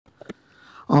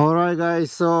Alright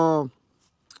guys, so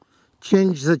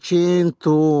change the chain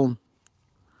to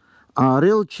a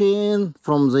real chain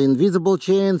from the invisible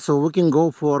chain, so we can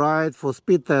go for a ride for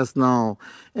speed test now.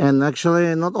 And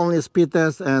actually not only speed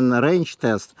test and range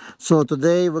test. So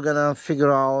today we're gonna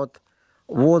figure out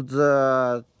what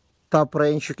the top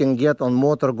range you can get on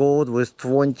Motor Goat with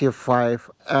 25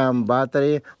 amp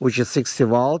battery, which is 60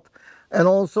 volt. And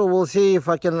also we'll see if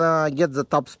I can get the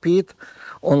top speed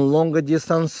on longer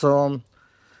distance. So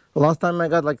last time I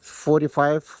got like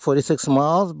 45, 46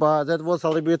 miles, but that was a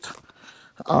little bit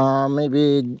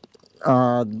maybe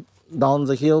down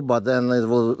the hill, but then it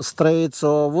was straight.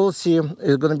 So we'll see.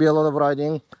 It's gonna be a lot of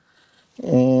riding,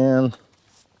 and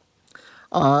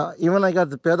even I got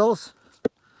the pedals.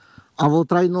 I will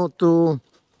try not to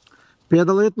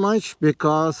pedal it much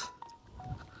because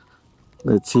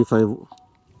let's see if I.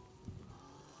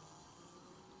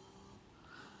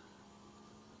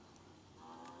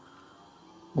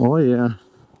 Oh yeah.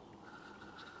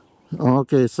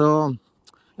 Okay, so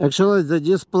actually the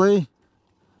display.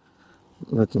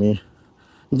 Let me.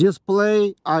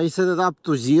 Display, I set it up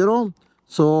to 0,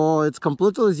 so it's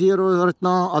completely 0 right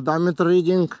now. Odometer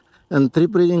reading and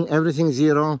trip reading, everything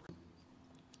 0.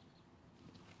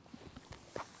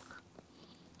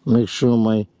 Make sure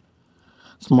my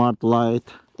smart light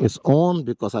is on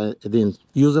because I didn't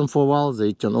use them for a while.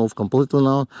 They turn off completely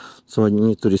now, so I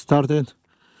need to restart it.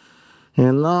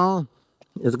 And now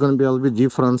it's gonna be a little bit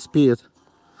different speed.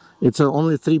 It's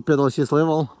only 3 pedal assist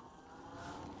level,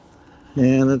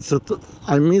 and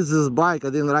I miss this bike. I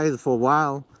didn't ride it for a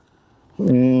while.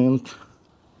 And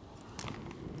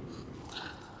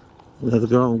let's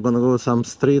go. I'm gonna go some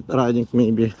street riding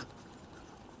maybe.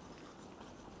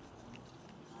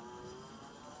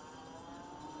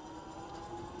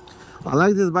 I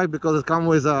like this bike because it comes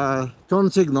with turn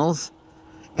signals,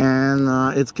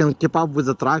 and it can keep up with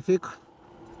the traffic.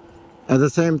 At the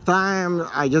same time,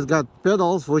 I just got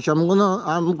pedals, which I'm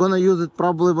gonna use it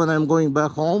probably when I'm going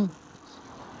back home.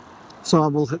 So I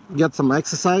will get some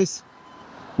exercise.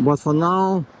 But for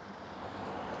now,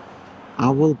 I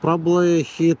will probably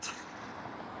hit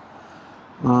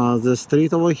the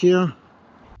street over here.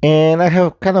 And I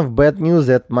have kind of bad news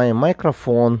that my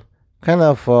microphone kind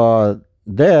of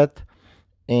dead,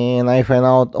 and I find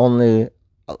out only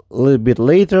a little bit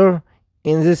later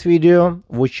in this video,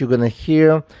 which you're gonna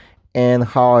hear, and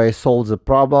how I solved the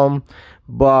problem.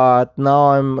 But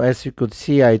now as you could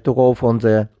see, I took off on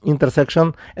the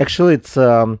intersection. Actually, it's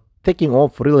taking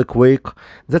off really quick.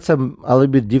 That's a little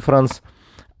bit difference.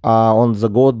 On the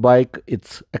Goat bike,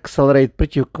 it's accelerate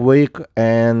pretty quick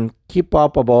and keep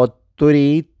up about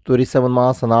 38, 37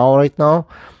 miles an hour right now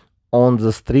on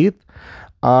the street.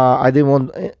 I didn't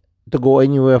want to go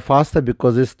anywhere faster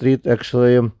because this street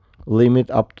actually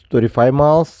limit up to 35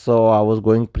 miles, so I was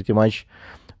going pretty much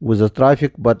with the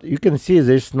traffic. But you can see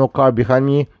there's no car behind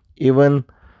me, even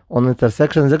on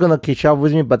intersections. They're gonna catch up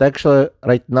with me, but actually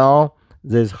right now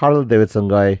there's Harley Davidson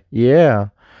guy. Yeah,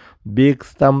 big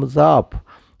thumbs up.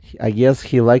 I guess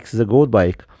he likes the Goat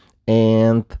bike.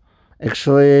 And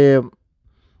actually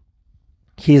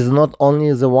he's not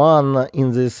only the one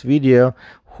in this video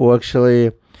who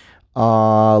actually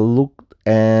looked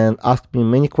and asked me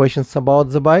many questions about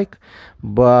the bike,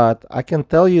 but I can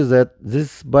tell you that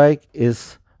this bike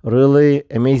is really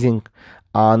amazing,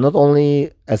 not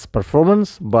only as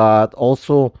performance, but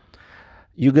also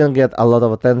you can get a lot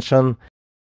of attention.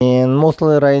 And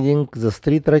mostly riding the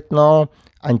street right now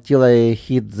until I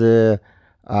hit the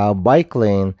bike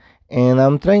lane, and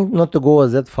I'm trying not to go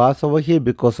that fast over here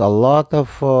because a lot of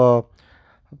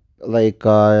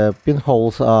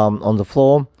pinholes on the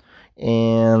floor,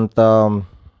 and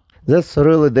that's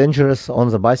really dangerous on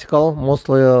the bicycle,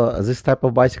 mostly this type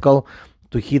of bicycle,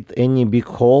 to hit any big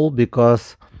hole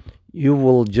because you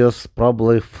will just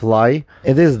probably fly.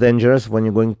 It is dangerous when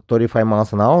you're going 35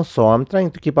 miles an hour, so I'm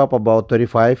trying to keep up about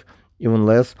 35, even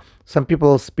less. Some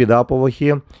people speed up over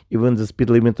here, even the speed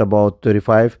limit about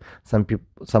 35,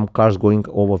 some cars going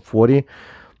over 40,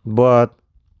 but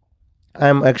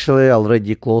I'm actually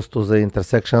already close to the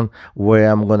intersection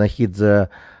where I'm gonna hit the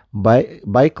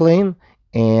bike lane,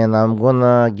 and I'm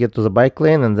gonna get to the bike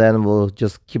lane, and then we'll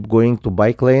just keep going to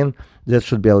bike lane. That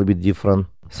should be a little bit different.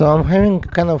 So I'm having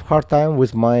kind of hard time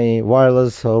with my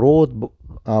wireless Rode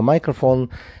microphone.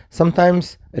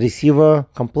 Sometimes receiver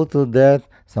completely dead,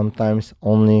 sometimes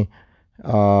only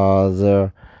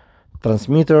the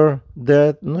transmitter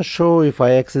dead. Not sure if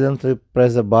I accidentally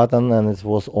pressed the button and it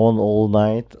was on all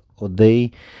night or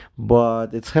day,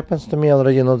 but it happens to me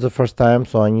already not the first time,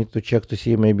 so I need to check to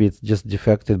see, maybe it's just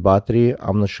defective battery.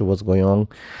 I'm not sure what's going on,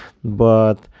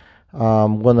 but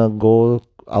I'm gonna go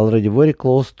already very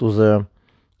close to the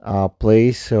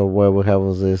place where we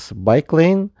have this bike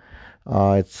lane.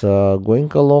 It's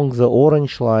going along the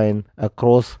orange line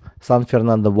across San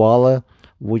Fernando Valley,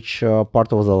 which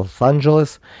part of Los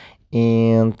Angeles,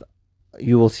 and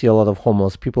you will see a lot of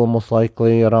homeless people most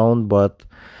likely around, but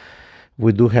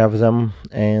we do have them,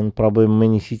 and probably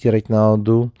many city right now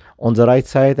do. On the right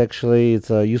side, actually, it's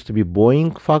used to be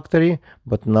Boeing factory,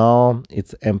 but now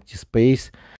it's empty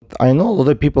space. I know a lot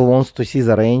of people wants to see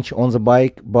the range on the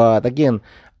bike, but again,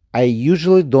 I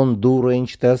usually don't do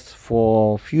range tests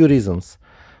for few reasons.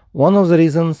 One of the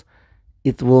reasons,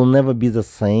 it will never be the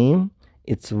same.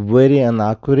 It's very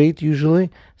inaccurate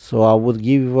usually, so I would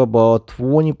give about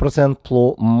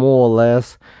 20% more or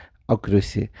less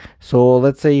accuracy. So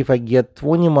let's say if I get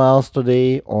 20 miles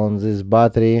today on this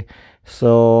battery,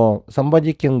 so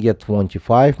somebody can get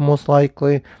 25 most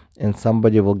likely, and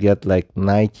somebody will get like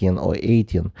 19 or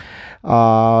 18.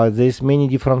 There's many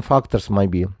different factors.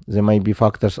 Might be there might be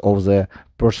factors of the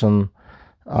person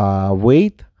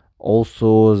weight.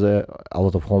 Also, a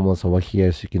lot of homeless over here,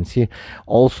 as you can see.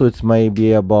 Also, it might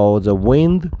be about the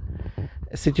wind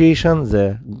situation,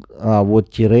 the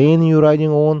what terrain you're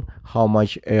riding on, how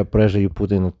much air pressure you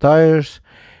put in the tires,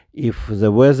 if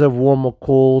the weather warm or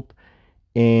cold,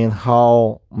 and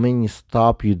how many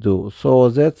stops you do. So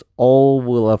that's all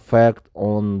will affect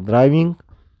on driving.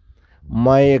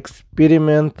 My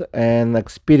experiment and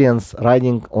experience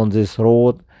riding on this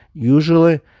road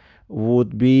usually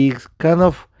would be kind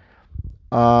of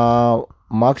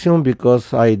maximum,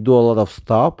 because I do a lot of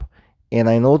stop, and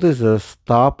I notice the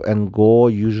stop and go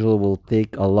usually will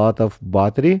take a lot of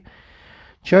battery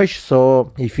charge.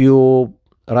 So if you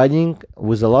riding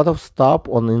with a lot of stop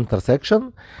on the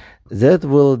intersection, that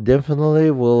will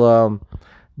definitely will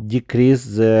decrease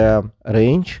the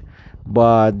range,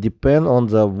 but depend on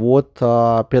the what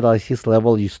pedal assist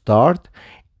level you start.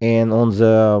 And on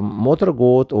the motor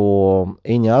goat or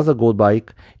any other goat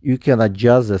bike, you can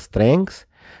adjust the strength.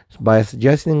 By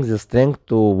adjusting the strength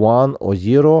to 1 or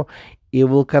 0, it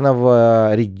will kind of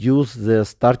reduce the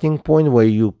starting point where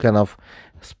you kind of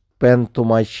spend too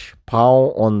much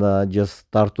power on just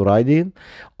start to riding.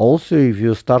 Also, if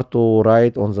you start to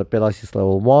ride on the pedal assist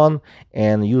level 1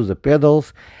 and use the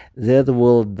pedals, that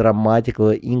will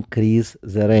dramatically increase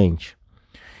the range.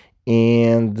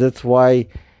 And that's why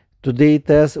today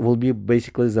test will be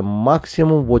basically the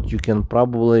maximum what you can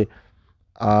probably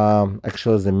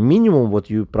actually the minimum what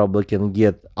you probably can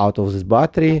get out of this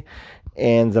battery,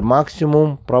 and the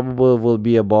maximum probably will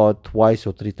be about twice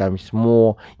or 3 times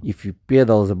more if you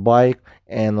pedal the bike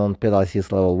and on pedal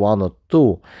assist level 1 or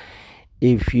 2.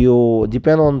 If you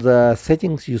depend on the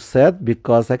settings you set,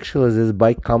 because actually this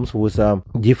bike comes with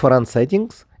different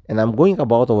settings, and I'm going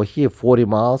about over here 40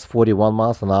 miles 41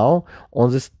 miles an hour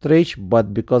on this stretch,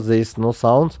 but because there is no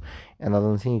sounds and I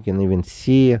don't think you can even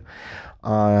see,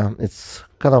 it's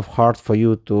kind of hard for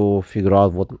you to figure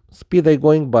out what speed they're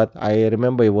going. But I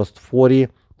remember it was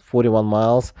 41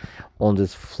 miles on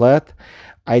this flat.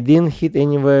 I didn't hit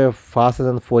anywhere faster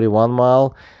than 41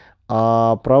 mile,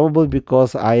 probably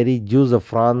because I reduced the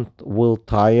front wheel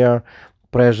tire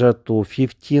pressure to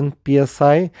 15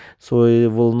 psi, so it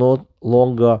will no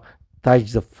longer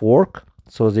touch the fork,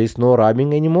 so there's no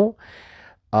rubbing anymore.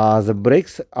 The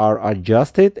brakes are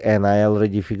adjusted, and I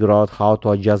already figured out how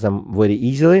to adjust them very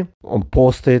easily.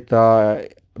 Posted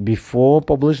before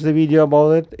publish the video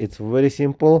about it. It's very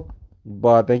simple,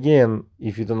 but again,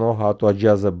 if you don't know how to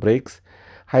adjust the brakes,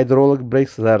 hydraulic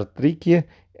brakes, they are tricky.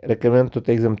 Recommend to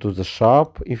take them to the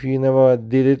shop if you never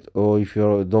did it, or if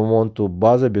you don't want to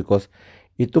bother, because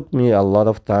it took me a lot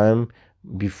of time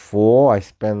before. I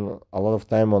spent a lot of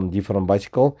time on different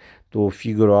bicycle to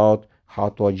figure out how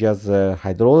to adjust the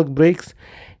hydraulic brakes,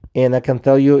 and I can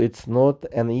tell you it's not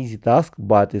an easy task,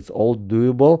 but it's all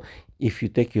doable if you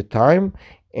take your time.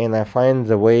 And I find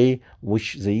the way,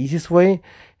 which the easiest way,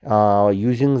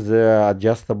 using the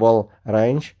adjustable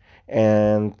wrench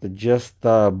and just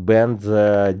bend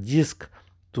the disc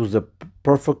to the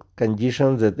perfect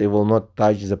condition that it will not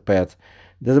touch the pads.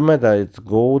 Doesn't matter it's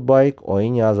Gold bike or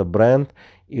any other brand,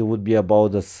 it would be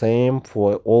about the same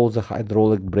for all the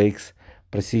hydraulic brakes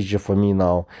procedure for me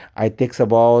now. It takes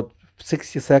about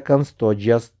 60 seconds to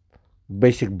adjust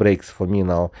basic brakes for me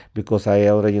now, because I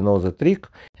already know the trick.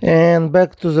 And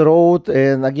back to the road,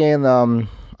 and again, I'm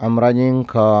running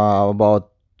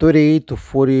about 38 to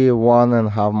 41 and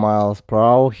a half miles per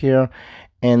hour here,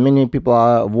 and many people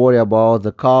are worried about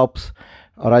the cops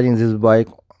riding this bike.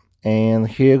 And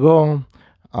here you go,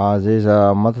 there's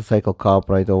a motorcycle cop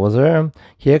right over there.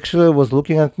 He actually was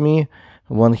looking at me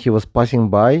when he was passing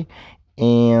by,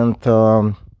 and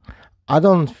I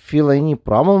don't feel any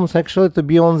problems actually to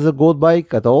be on the goat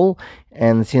bike at all.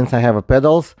 And since I have a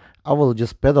pedals, I will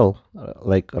just pedal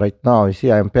like right now. You see,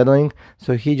 I'm pedaling.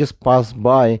 So he just passed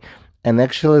by. And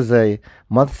actually, the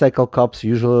motorcycle cops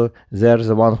usually they're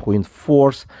the one who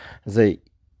enforce the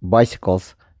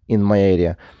bicycles in my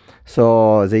area.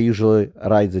 So they usually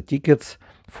write the tickets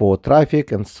for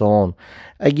traffic and so on.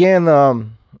 Again,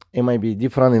 it might be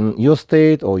different in your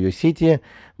state or your city,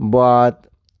 but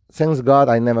thanks God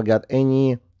I never got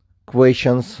any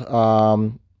questions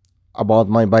about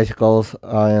my bicycles,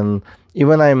 and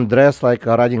even I'm dressed like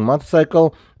a riding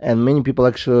motorcycle, and many people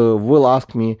actually will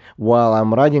ask me while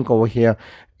I'm riding over here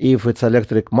if it's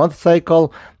electric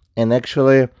motorcycle, and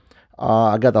actually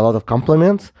I got a lot of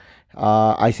compliments.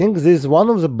 I think this is one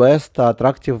of the best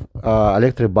attractive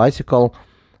electric bicycle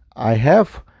I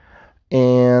have,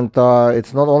 and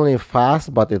it's not only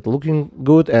fast but it's looking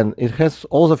good, and it has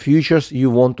all the features you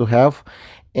want to have.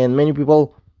 And many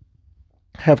people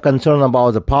have concern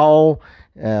about the power,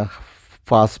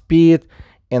 fast speed,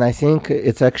 and I think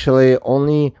it's actually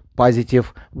only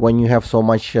positive when you have so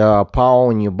much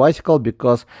power in your bicycle,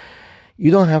 because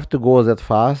you don't have to go that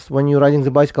fast when you're riding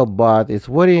the bicycle, but it's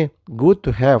very good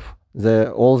to have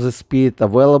all the speed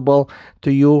available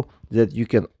to you, that you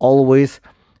can always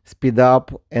speed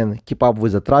up and keep up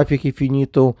with the traffic if you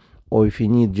need to, or if you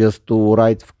need just to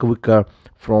ride quicker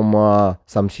from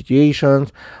some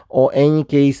situations, or any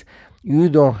case you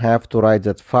don't have to ride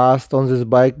that fast on this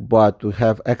bike, but to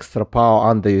have extra power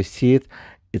under your seat,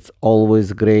 it's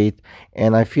always great.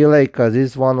 And I feel like this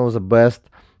is one of the best,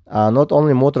 not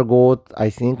only motor goat, I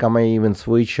think I may even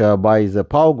switch by the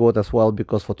power goat as well,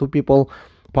 because for two people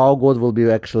power goat will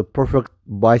be actually perfect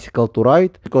bicycle to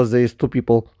ride, because there is two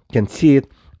people can see it.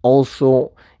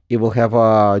 Also it will have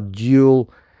a dual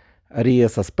rear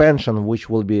suspension, which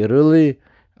will be really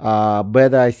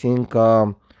better, I think,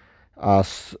 a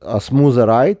smoother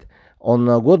ride. On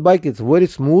a goat bike it's very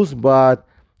smooth, but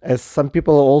as some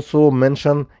people also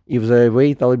mention, if they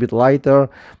weight a little bit lighter,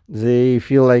 they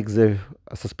feel like the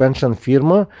suspension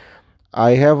firmer.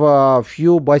 I have a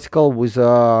few bicycles with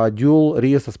a dual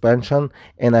rear suspension,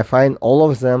 and I find all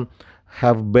of them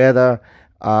have better,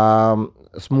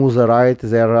 smoother ride.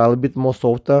 They're a little bit more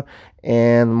softer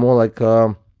and more like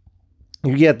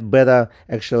you get better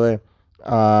actually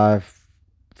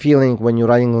feeling when you're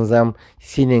riding on them,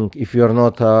 sitting, if you're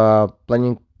not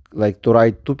planning like to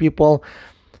ride two people.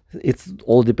 It's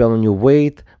all depend on your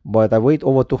weight, but I weigh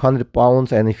over 200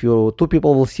 pounds, and if you two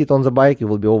people will sit on the bike, it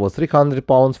will be over 300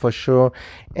 pounds for sure.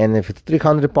 And if it's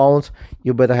 300 pounds,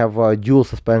 you better have a dual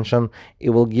suspension. It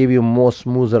will give you more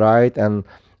smooth ride. And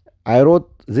I rode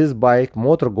this bike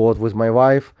motor goat with my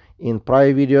wife in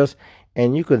prior videos,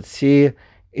 and you could see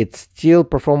it still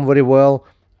perform very well.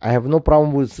 I have no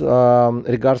problem with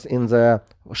regards in the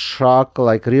shock,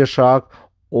 like rear shock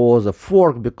or the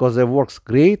fork, because it works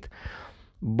great.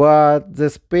 But the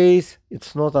space,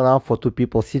 it's not enough for two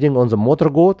people sitting on the motor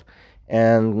goat,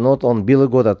 and not on billy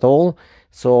goat at all.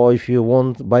 So if you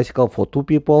want bicycle for two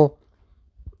people,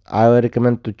 I would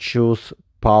recommend to choose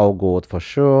power goat for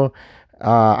sure.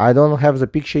 I don't have the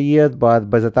picture yet, but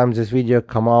by the time this video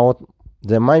come out,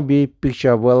 there might be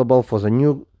picture available for the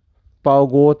new power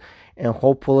goat, and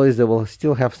hopefully they will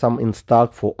still have some in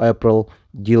stock for April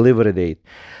delivery date.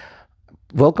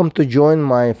 Welcome to join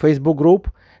my Facebook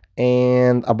group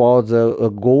and about the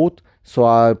goat. So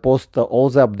I post all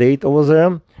the update over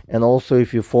there, and also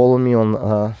if you follow me on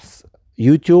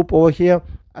YouTube over here,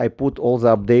 I put all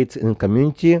the updates in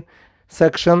community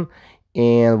section.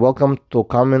 And welcome to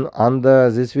comment under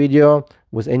this video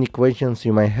with any questions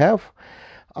you might have.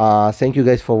 Thank you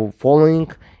guys for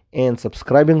following and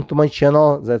subscribing to my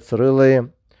channel. That's really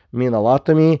mean a lot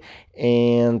to me.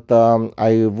 And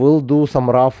I will do some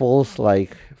raffles,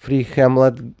 like free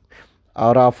helmet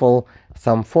raffle,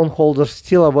 some phone holders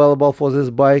still available for this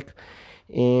bike,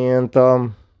 and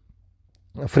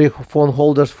free phone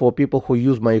holders for people who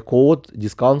use my code,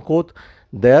 discount code,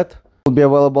 that will be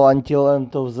available until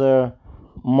end of the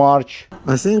March.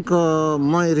 I think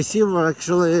my receiver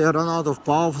actually ran out of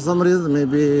power for some reason.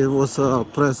 Maybe it was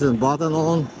pressing button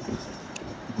on.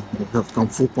 We have some Kung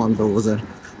Fu Panda over there.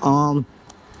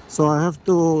 So I have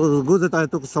to, good that I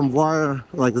took some wire,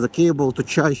 like the cable, to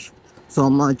charge. So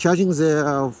I'm charging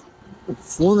the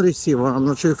phone receiver. I'm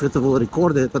not sure if it will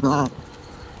record it or not.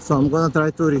 So I'm gonna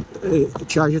try to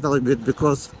charge it a little bit,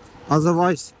 because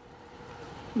otherwise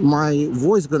my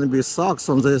voice gonna be sucks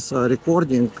on this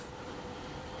recording.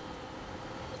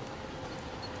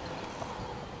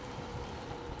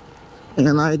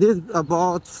 And I did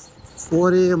about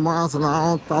 40 miles an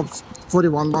hour,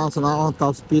 41 miles an hour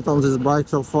top speed on this bike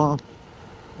so far.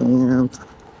 And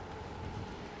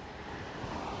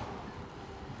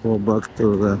Go back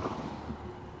to the.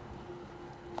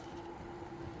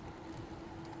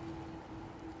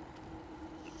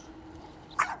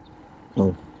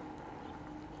 Oh,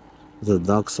 the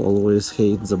ducks always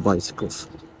hate the bicycles.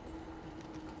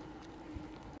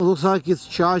 Looks like it's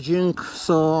charging,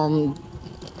 so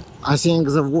I think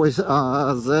the voice,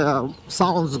 the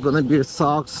sound's gonna be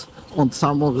sucks on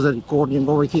some of the recording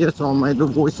over here, so I might do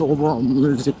voiceover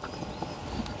music.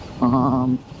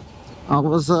 I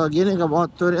was getting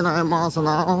about 39 miles an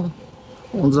hour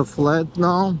on the flat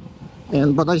now,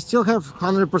 but I still have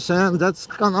 100%. That's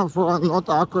kind of not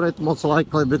accurate, most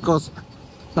likely, because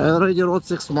I already rode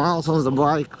 6 miles on the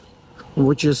bike,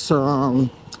 which is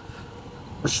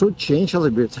should change a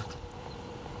little bit.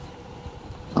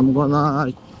 I'm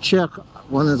gonna check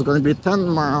when it's gonna be 10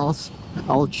 miles.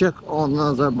 I'll check on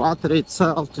the battery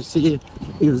itself to see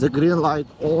if the green light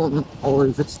on or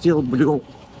if it's still blue,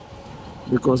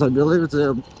 because I believe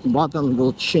the button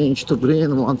will change to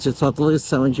green once it's at least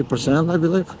 70%, I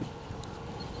believe.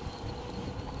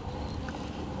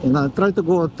 And I try to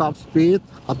go at top speed,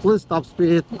 at least top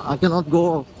speed. I cannot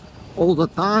go all the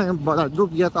time, but I do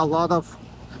get a lot of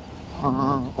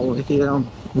over here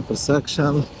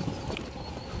intersection,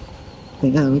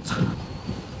 and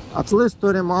at least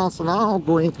 30 miles an hour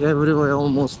going everywhere,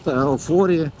 almost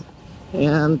 40.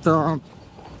 And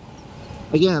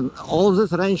again, all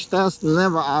this range tests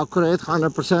never accurate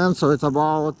 100%, so it's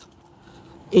about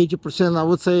 80%, I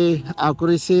would say,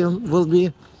 accuracy will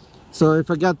be. So if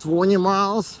I get 20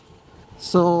 miles,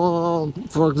 so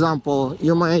for example,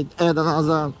 you might add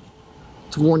another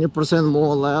 20% more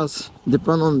or less,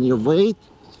 depending on your weight.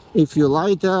 If you're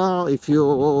lighter, if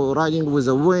you're riding with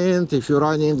the wind, if you're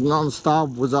riding non-stop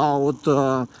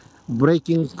without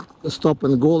braking, stop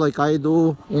and go like I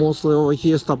do, mostly over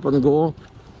here, stop and go,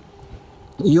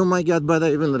 you might get better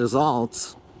even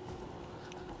results.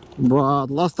 But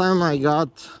last time I got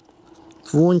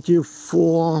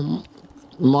 24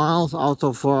 miles out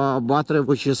of battery,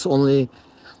 which is only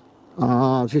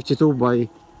 52 by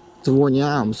 20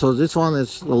 amps. So this one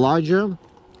is larger,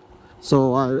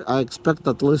 so I expect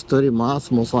at least 30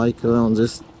 miles most likely on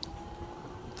this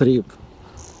trip.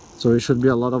 So it should be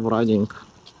a lot of riding.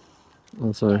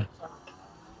 Oh, sorry.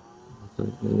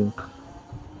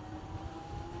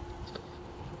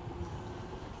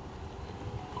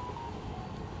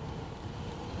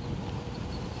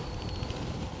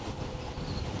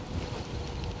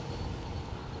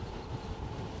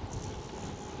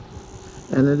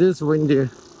 And it is windy,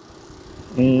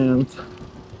 and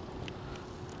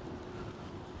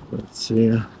let's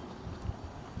see.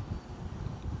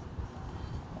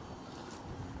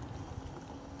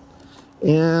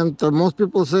 And most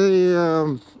people say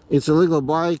it's a legal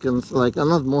bike, and like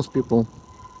not most people,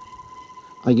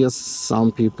 I guess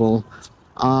some people.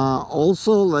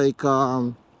 Also, like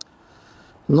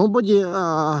nobody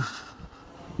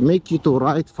make you to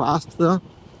ride faster,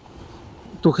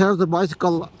 to have the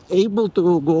bicycle able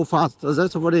to go faster.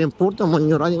 That's very important when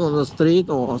you're riding on the street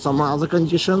or some other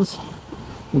conditions.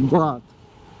 But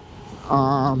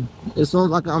it's not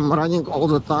like I'm running all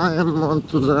the time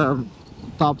onto the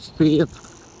top speed.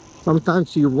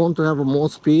 Sometimes you want to have more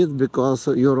speed because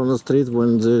you're on the street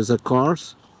when there's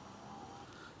cars,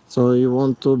 so you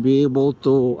want to be able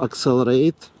to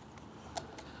accelerate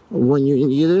when you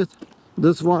need it.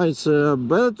 That's why it's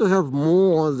better to have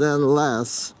more than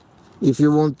less. If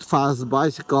you want fast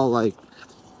bicycle, like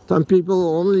some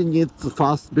people only need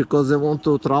fast because they want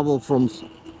to travel from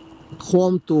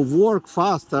home to work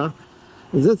faster.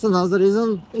 That's another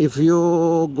reason. If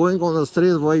you're going on the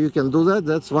street where you can do that,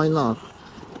 that's why not.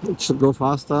 It should go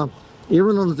faster.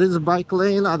 Even on this bike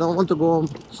lane, I don't want to go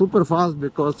super fast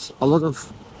because a lot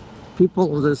of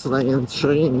people on this lane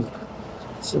sharing.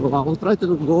 So I will try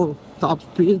to go top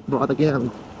speed, but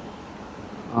again,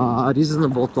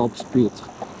 reasonable top speed.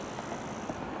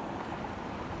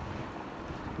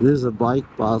 This is a bike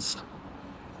path,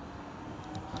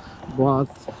 but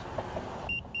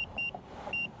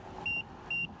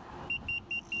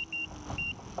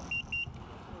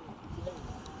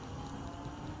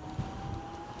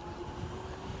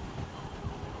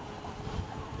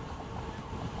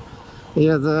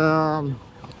yeah, the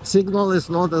signal is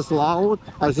not as loud.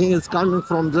 I think it's coming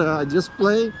from the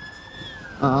display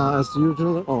as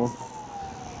usual. Oh,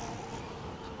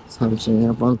 something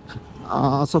happened.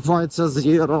 So far it says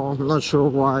 0, I'm not sure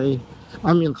why.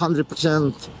 I mean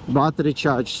 100% battery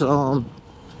charge, so,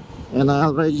 and I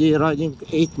already riding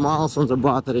 8 miles on the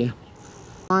battery.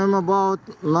 I'm about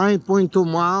 9.2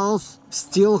 miles,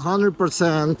 still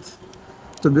 100%.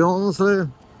 To be honest,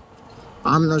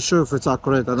 I'm not sure if it's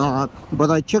accurate or not,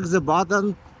 but I checked the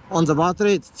button on the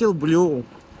battery, it's still blue.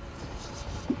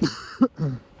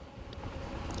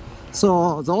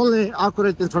 So the only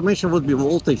accurate information would be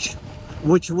voltage,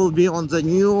 which will be on the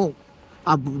new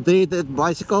updated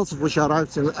bicycles which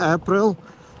arrives in April,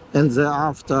 and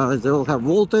thereafter they will have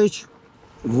voltage,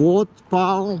 watt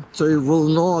power, so you will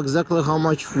know exactly how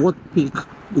much watt peak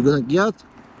you're gonna get.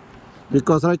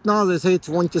 Because right now they say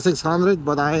 2600,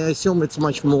 but I assume it's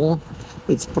much more.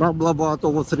 It's probably about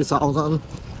over 3000.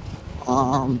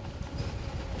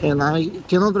 And I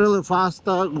cannot really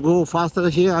go faster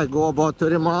here. I go about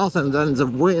 30 miles, and then the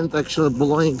wind actually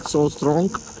blowing so strong.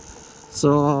 So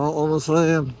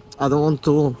honestly, I don't want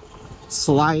to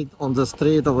slide on the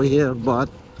street over here, but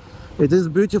it is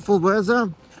beautiful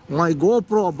weather. My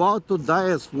GoPro about to die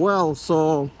as well,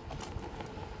 so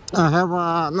I have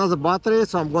another battery,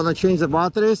 so I'm gonna change the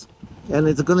batteries, and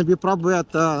it's gonna be probably at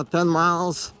 10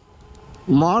 miles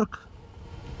mark,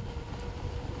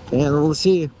 and we'll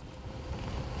see.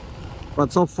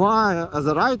 But so far,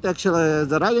 the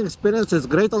riding experience is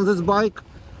great on this bike.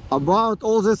 About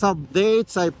all these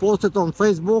updates, I posted on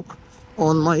Facebook,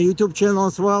 on my YouTube channel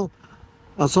as well.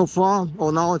 So far,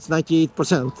 now it's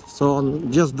 98%. So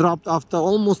just dropped after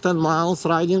almost 10 miles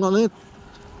riding on it.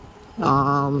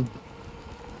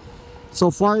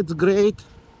 So far, it's great.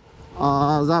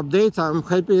 The updates, I'm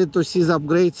happy to see the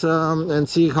upgrades and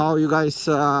see how you guys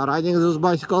riding those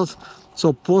bicycles.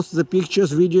 So post the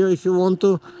pictures, video if you want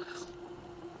to.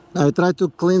 I try to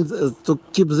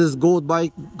keep this goat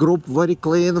bike group very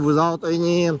clean without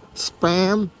any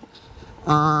spam.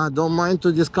 Don't mind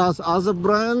to discuss other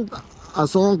brand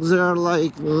as long as they're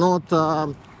like not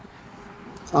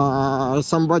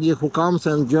somebody who comes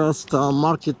and just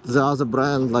market the other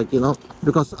brand, like, you know,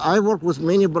 because I work with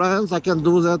many brands. I can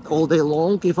do that all day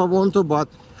long if I want to, but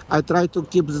I try to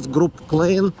keep this group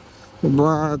clean.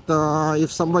 But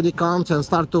if somebody comes and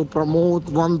start to promote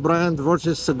one brand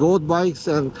versus goat bikes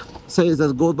and say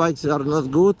that goat bikes are not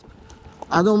good,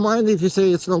 I don't mind if you say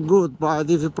it's not good. But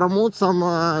if you promote some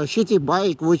shitty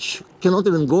bike which cannot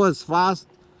even go as fast,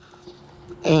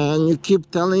 and you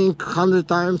keep telling 100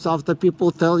 times after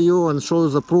people tell you and show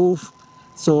the proof,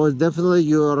 so definitely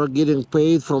you're getting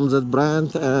paid from that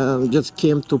brand and just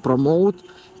came to promote,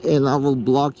 and I will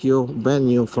block you, ban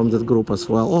you from that group as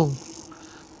well.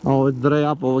 Oh, it's dry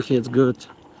up over here, it's good.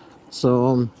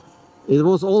 So it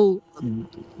was all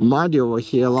muddy over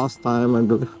here last time, I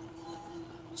believe.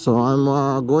 So I'm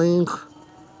going,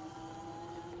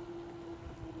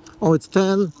 oh, it's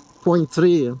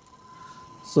 10.3.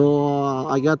 So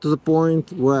I got to the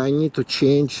point where I need to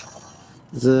change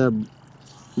the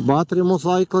battery most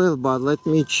likely, but let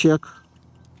me check.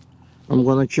 I'm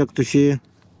gonna check to see.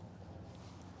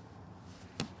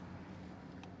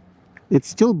 It's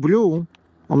still blue.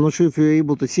 I'm not sure if you're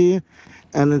able to see,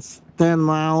 and it's 10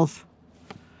 miles,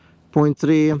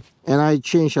 0.3, and I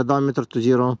changed odometer to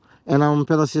 0. And I'm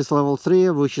pedal assist level 3,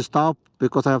 which is top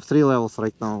because I have 3 levels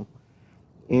right now.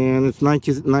 And it's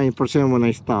 99% when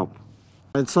I stop.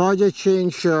 And so I just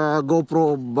changed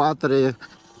GoPro battery.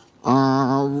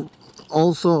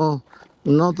 Also,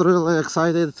 not really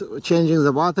excited changing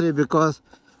the battery because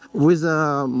with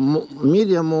the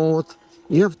media mode,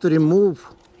 you have to remove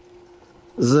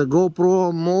the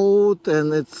GoPro mode,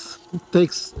 and it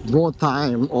takes more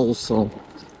time also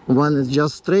when it's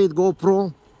just straight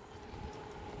GoPro.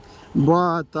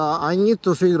 But I need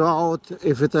to figure out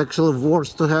if it actually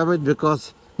works to have it,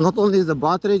 because not only is the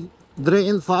battery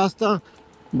drain faster,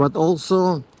 but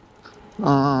also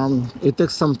it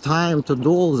takes some time to do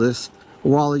all this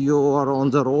while you are on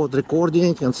the road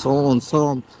recording and so on.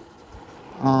 So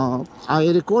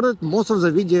I recorded most of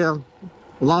the video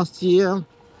last year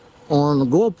on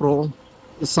GoPro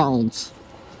sounds,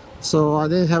 so I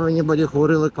didn't have anybody who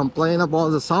really complained about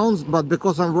the sounds. But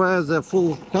because I'm wearing the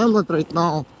full helmet right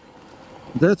now,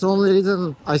 that's the only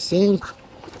reason I think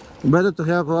better to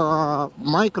have a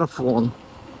microphone,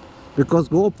 because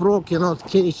GoPro cannot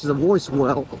catch the voice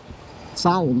well,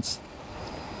 sounds.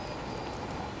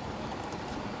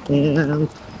 And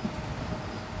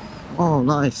oh,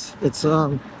 nice! It's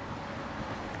a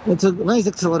nice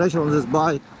acceleration on this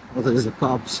bike. Oh, there is a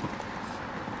cops.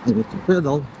 I need to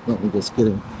pedal. No, I'm just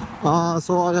kidding.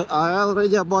 So I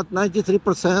already about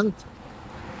 93%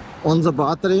 on the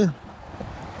battery,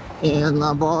 and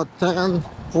about 10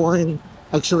 point,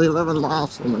 actually 11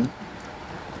 miles from it.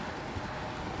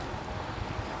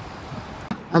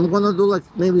 I'm gonna do like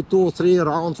maybe 2 or 3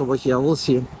 rounds over here, we'll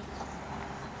see.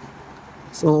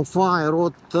 So far I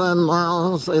rode 10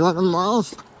 miles, 11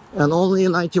 miles, and only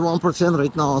 91%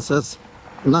 right now. It says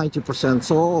 90%.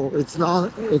 So it's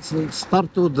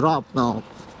start to drop now.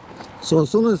 So as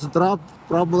soon as it dropped,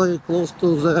 probably close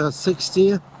to the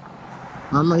 60,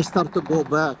 I may start to go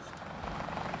back.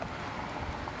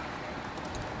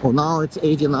 Oh, now it's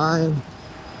 89,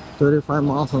 35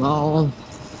 miles an hour,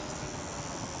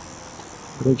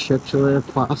 which actually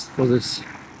fast for this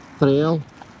trail.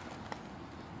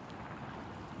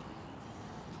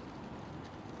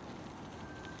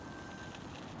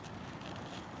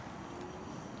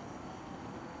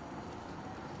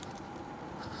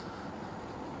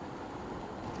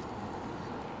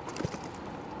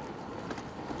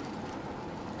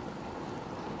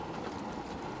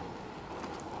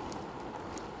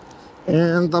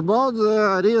 And about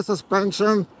the rear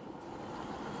suspension,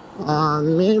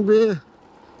 maybe,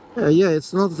 yeah,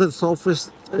 it's not the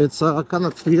softest, it's kind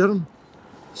of firm.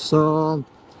 So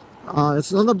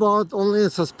it's not about only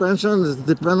suspension, it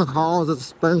depends how the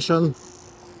suspension.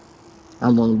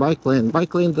 I'm on bike lane.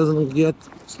 Bike lane doesn't get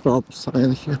stop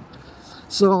sign here.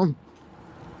 So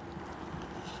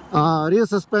rear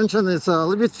suspension is a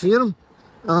little bit firm,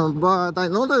 but I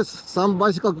noticed some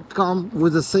bicycles come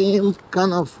with the same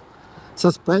kind of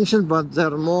suspension, but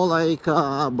they're more like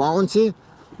bouncy.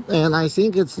 And I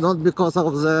think it's not because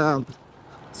of the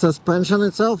suspension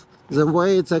itself, the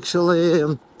way it's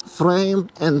actually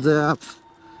framed and the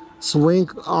swing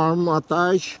arm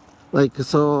attached, like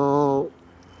so.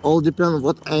 All depends on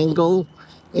what angle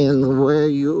and where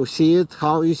you see it,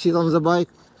 how you see it on the bike.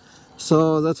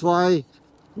 So that's why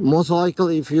most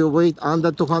likely if you weigh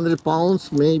under 200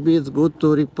 pounds, maybe it's good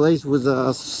to replace with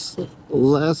a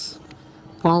less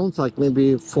pounds, like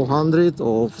maybe 400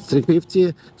 or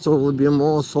 350, so it will be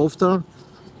more softer.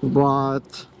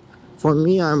 But for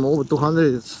me, I'm over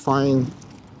 200, it's fine.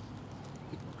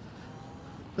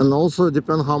 And also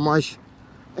depend how much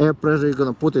air pressure you're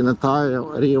gonna put in the tire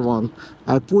rear one.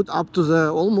 I put up to the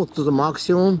almost to the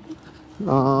maximum.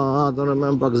 I don't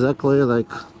remember exactly, like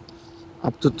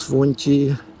up to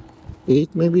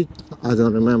 28 maybe, I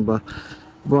don't remember.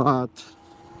 But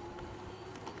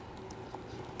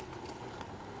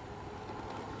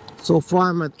so far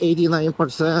I'm at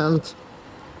 89%,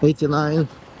 89.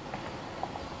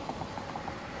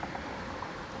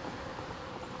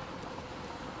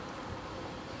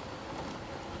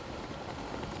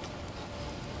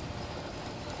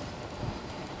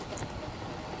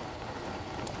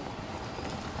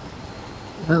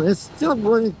 And it's still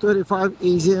going 35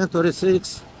 easy,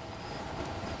 36.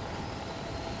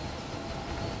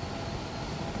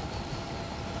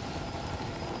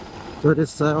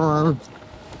 $37,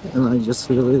 and I just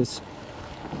realized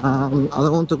I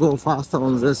don't want to go faster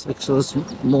on this actually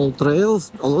small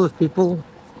trails. A lot of people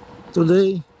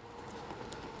today,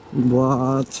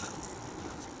 but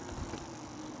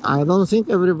I don't think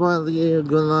everybody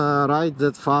gonna ride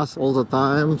that fast all the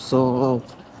time. So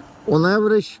on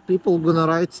average, people gonna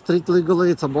ride street legally.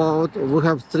 It's about, we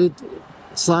have street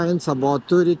signs about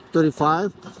 30 to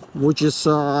 35, which is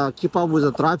keep up with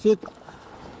the traffic.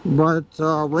 But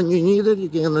when you need it, you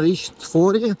can reach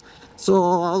 40. So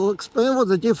I'll explain what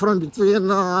the difference between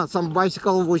some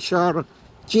bicycles which are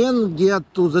can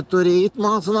get to the 38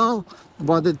 miles an hour,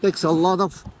 but it takes a lot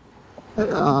of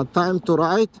time to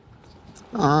ride.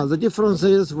 The difference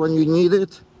is when you need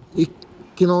it, you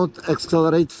cannot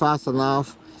accelerate fast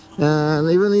enough. And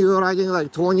even if you're riding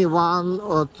like 21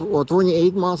 or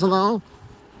 28 miles an hour,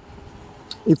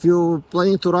 if you're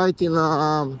planning to ride in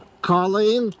a car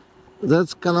lane,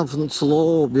 that's kind of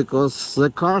slow because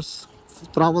the cars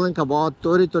traveling about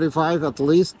 30, 35 at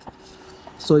least.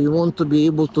 So you want to be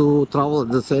able to travel at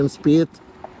the same speed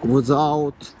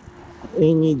without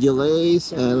any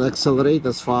delays and accelerate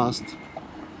as fast.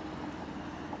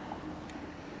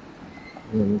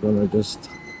 I'm gonna just...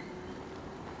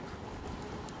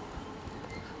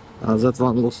 that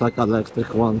one looks like an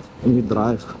electric one,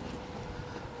 mid-drive.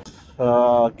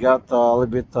 Got a little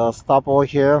bit stop over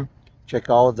here. Check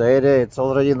out the area. It's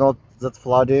already not that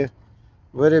floody.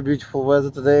 Very beautiful weather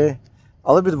today.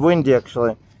 A little bit windy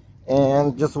actually.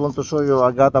 And just want to show you,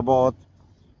 I got about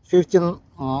 15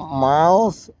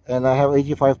 miles and I have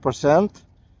 85%.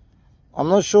 I'm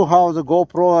not sure how the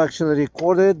GoPro actually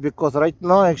recorded, because right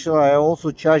now actually I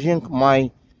also charging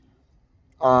my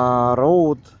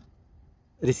road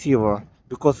receiver,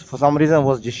 because for some reason it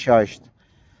was discharged.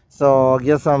 So I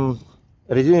guess I'm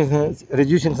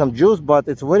reducing some juice, but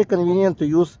it's very convenient to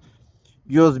use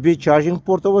USB charging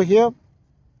port over here.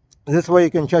 This way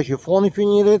you can charge your phone if you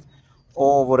need it,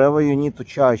 or whatever you need to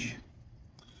charge.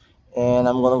 And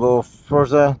I'm gonna go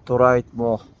further to ride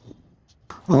more.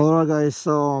 Alright guys,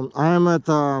 so I'm at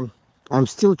I'm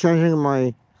still charging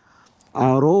my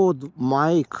road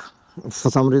mic. For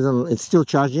some reason it's still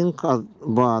charging,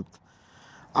 but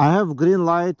I have green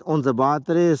light on the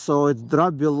battery, so it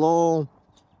dropped below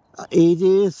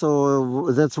 80,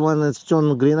 so that's when it's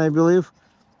turned green, I believe.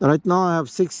 Right now I have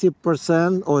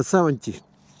 60% or 70.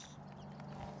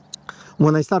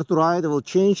 When I start to ride, it will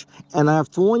change, and I have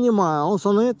 20 miles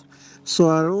on it. So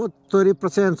I rode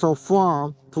 30% so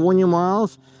far, 20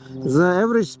 miles. The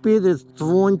average speed is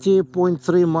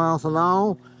 20.3 miles an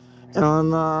hour,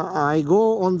 and I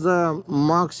go on the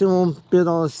maximum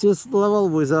pedal assist level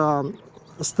with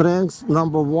strength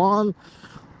number 1.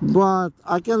 But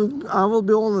I will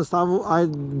be honest, I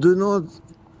do not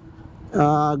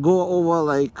go over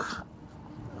like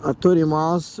 30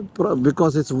 miles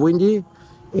because it's windy,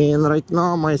 and right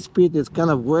now my speed is kind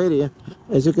of vary,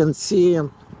 as you can see,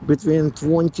 between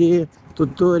 20 to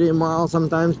 30 miles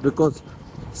sometimes, because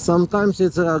sometimes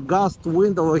it's a gust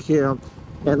wind over here,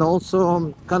 and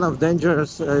also kind of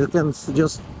dangerous. You can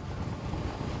just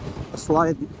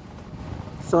slide,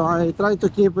 so I try to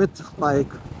keep it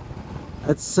like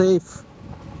at safe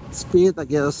speed, I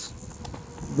guess.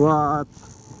 But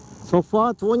so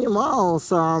far 20 miles,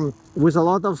 with a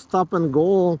lot of stop and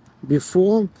go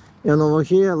before, and over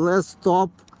here less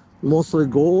stop, mostly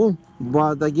go.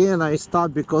 But again, I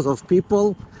stop because of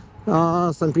people.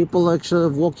 Some people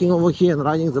actually walking over here and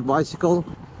riding the bicycle,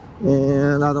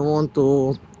 and I don't want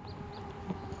to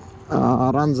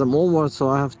run them over, so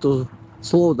I have to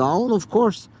slow down, of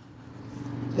course.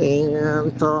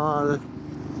 And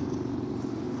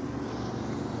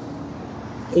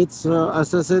it's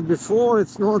as I said before,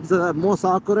 it's not the most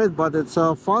accurate, but it's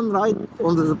a fun ride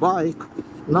on this bike.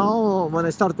 Now when I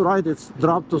start to ride, it's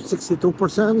dropped to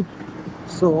 62%.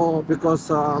 So because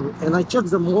and I checked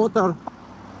the motor,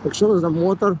 actually the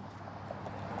motor,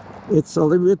 it's a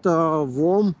little bit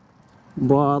warm,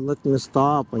 but let me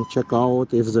stop and check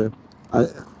out if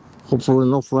hopefully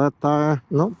no flat tire.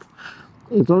 Nope,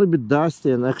 it's a little bit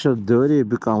dusty and actually dirty.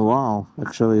 Become wow,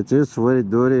 actually it is very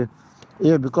dirty.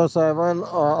 Yeah, because I went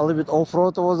a little bit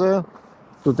off-road over there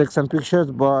to take some pictures,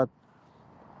 but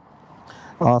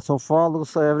so far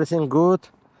looks like everything good.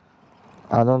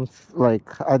 I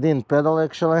didn't pedal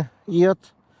actually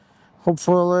yet.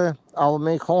 Hopefully I'll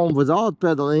make home without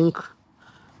pedaling,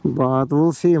 but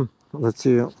we'll see. Let's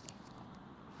see.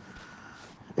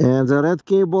 And the red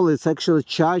cable is actually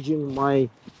charging my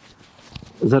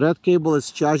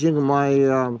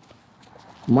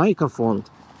microphone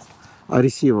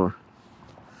receiver.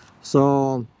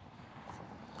 So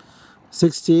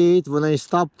 68, when I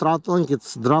stop throttling,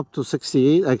 it's dropped to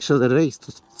 68, actually raised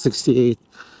to 68.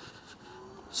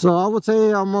 So I would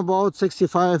say I'm about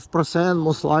 65%,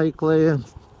 most likely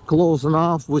close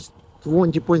enough with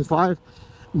 20.5.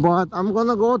 But I'm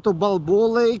gonna go to Balboa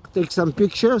Lake, take some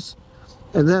pictures,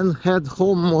 and then head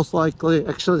home, most likely.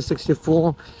 Actually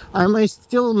 64. I may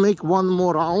still make one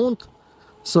more round,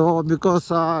 so because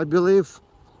I believe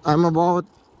I'm about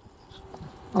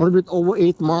a little bit over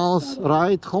 8 miles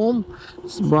ride home,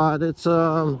 but it's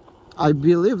I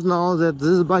believe now that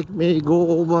this bike may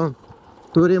go over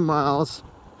 30 miles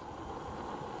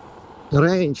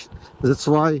range. That's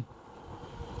why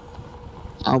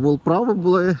I will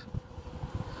probably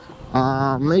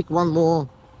make one more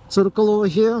circle over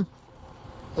here.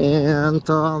 And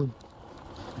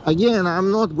again,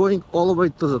 I'm not going all the way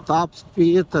to the top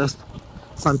speed as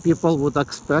some people would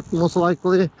expect, most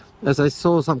likely. As I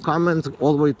saw some comments,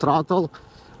 all the way throttle.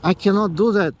 I cannot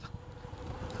do that.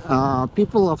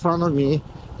 People are in front of me,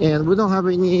 and we don't have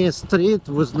any street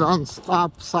with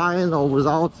non-stop sign or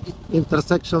without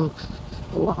intersection.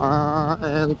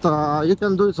 And you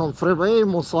can do it on freeway,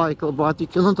 most likely, but you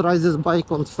cannot ride this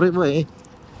bike on freeway.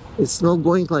 It's not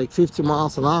going like 50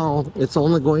 miles an hour. It's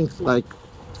only going like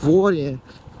 40,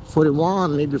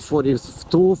 41, maybe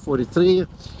 42, 43.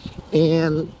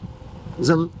 And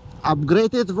the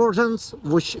upgraded versions,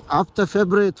 which after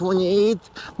February 28,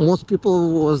 most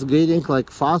people was getting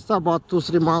like faster, about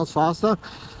 2-3 miles faster.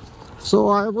 So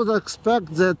I would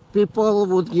expect that people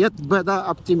would get better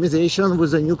optimization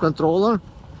with a new controller,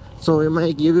 so it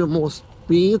may give you more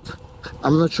speed.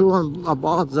 I'm not sure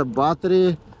about the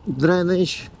battery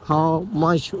drainage, how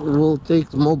much will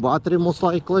take more battery, most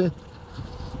likely,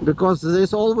 because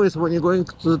there's always, when you're going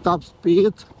to the top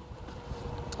speed,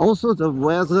 also the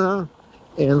weather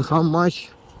and how much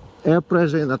air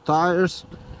pressure in the tires.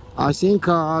 I think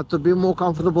to be more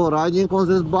comfortable riding on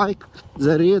this bike,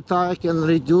 the rear tire can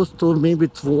reduce to maybe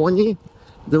 20.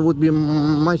 There would be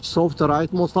much softer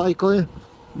ride, most likely,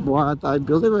 but I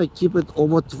believe I keep it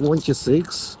over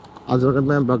 26. I don't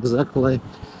remember exactly,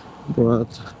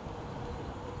 but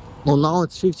well, now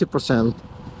it's 50%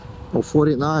 or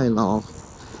 49 now.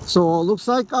 So looks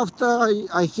like after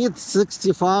I hit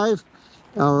 65,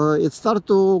 it started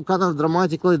to kind of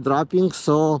dramatically dropping.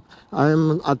 So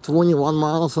I'm at 21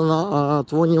 miles an hour,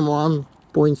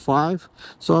 21.5.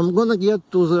 So I'm gonna get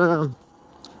to the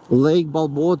Lake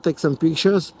Balboa, take some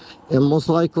pictures, and most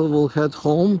likely will head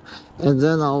home, and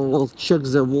then I will check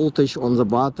the voltage on the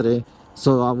battery,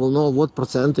 so I will know what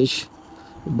percentage,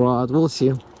 but we'll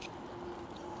see.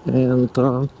 And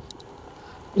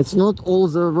it's not all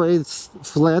the way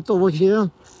flat over here.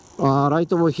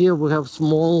 Right over here we have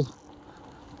small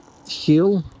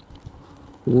hill,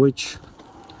 which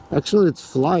actually it's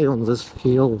fly on this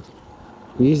hill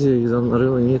easy. You don't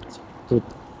really need to.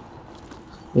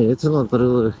 Yeah, it's not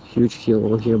really a huge hill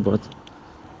over here, but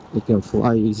you can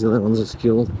fly easily on this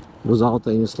hill without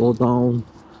any slowdown.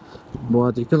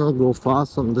 But you cannot go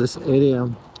fast on this area.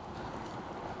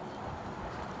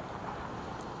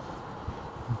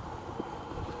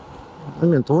 I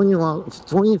mean, 21,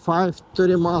 25,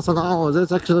 30 miles an hour,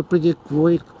 that's actually pretty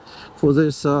quick for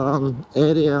this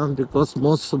area, because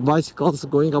most bicycles are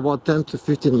going about 10 to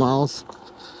 15 miles.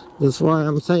 That's why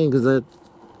I'm saying that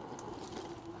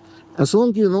as long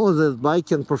as you know that bike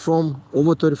can perform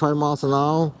over 35 miles an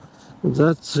hour,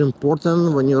 that's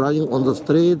important when you're riding on the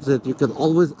street, that you can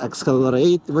always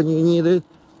accelerate when you need it.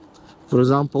 For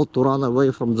example, to run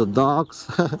away from the dogs,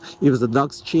 if the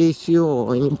dogs chase you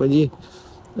or anybody.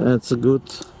 That's a good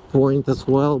point as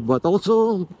well. But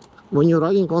also, when you're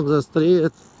riding on the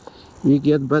street, you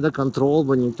get better control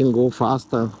when you can go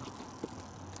faster.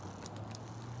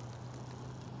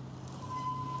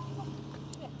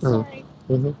 Sorry.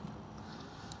 Mhm.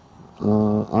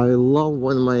 I love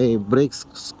when my brakes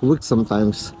squeak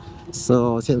sometimes.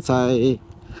 So since I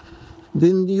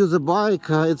didn't use a bike,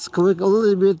 it's quick a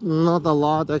little bit, not a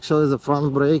lot. Actually, the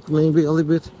front brake maybe a little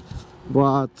bit,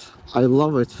 but I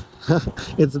love it.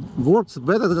 It works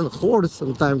better than horse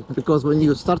sometimes, because when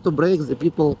you start to brake, the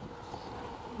people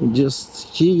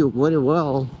just hear you very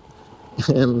well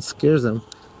and scares them.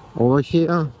 Over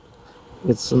here,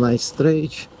 it's a nice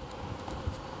stretch.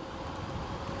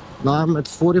 Now I'm at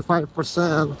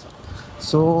 45%,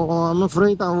 so I'm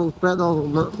afraid I will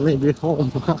pedal maybe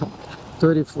home.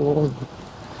 34,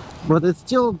 but it's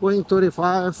still going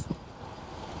 35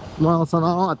 miles an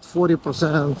hour at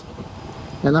 40%,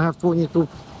 and I have 22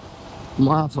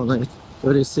 miles on it.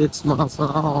 36 miles an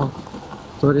hour,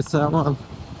 37.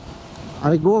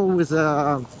 I go with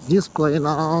a display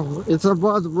now. It's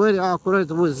about very accurate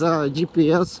with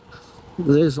GPS.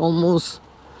 There's almost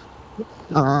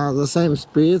the same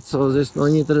speed, so there's no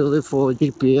need really for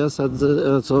GPS at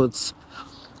the, so it's,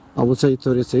 I would say,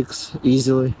 36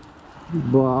 easily.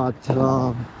 But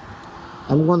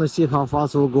I'm gonna see how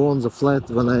fast we'll go on the flat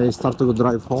when I start to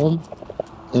drive home,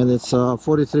 and it's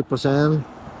 43%.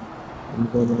 I'm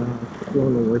gonna go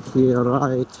over here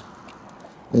right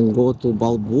and go to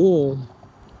Balboa.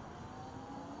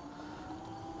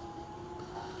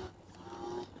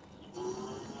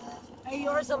 Hey,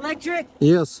 yours electric?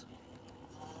 Yes,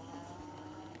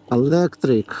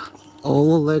 electric,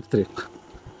 all electric.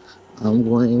 I'm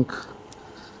going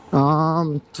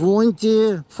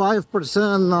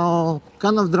 25% now,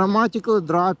 kind of dramatically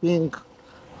dropping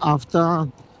after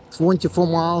 24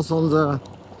 miles on the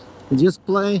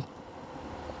display,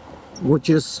 which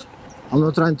is, I'm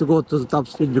not trying to go to the top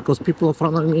speed because people in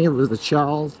front of me with a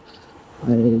child.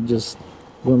 I just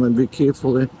wanna be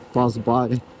carefully pass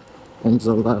by on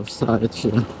the left side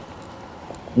here.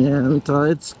 And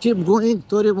it's keep going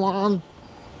 31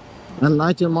 and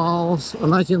 19 miles,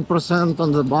 19%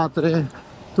 on the battery,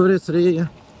 33.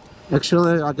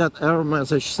 Actually, I got error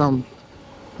message, I'm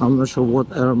not sure what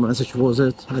error message was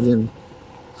it. I didn't.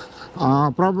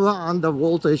 Probably under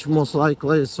voltage most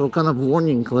likely, so kind of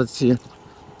warning. Let's see.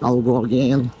 I'll go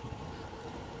again.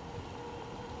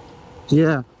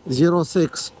 Yeah,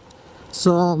 06.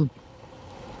 So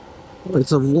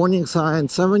it's a warning sign,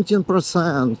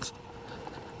 17%.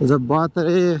 The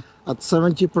battery at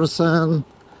 70%.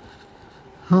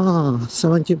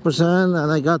 70%, and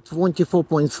I got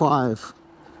 24.5.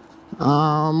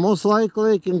 Most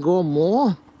likely I can go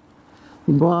more,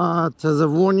 but the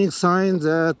warning sign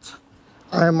that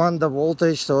I'm under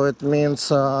voltage, so it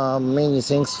means many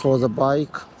things for the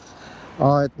bike.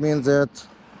 It means that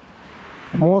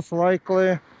most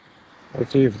likely,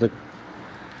 let's see if the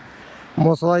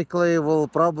most likely will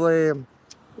probably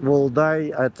will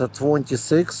die at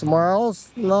 26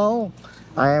 miles now.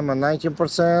 I am at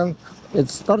 19%. It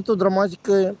started to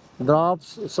dramatically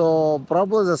drops, so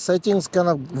probably the settings kind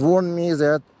of warn me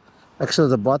that actually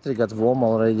the battery got warm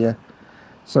already.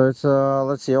 So it's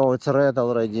let's see, oh, it's red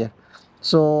already.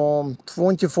 So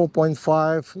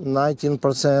 24.5,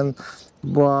 19%,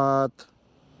 but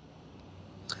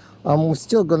I'm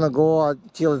still gonna go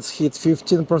until it's hit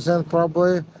 15%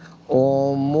 probably,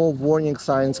 or more warning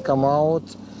signs come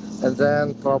out, and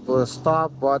then probably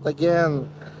stop. But again,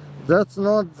 that's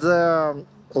not the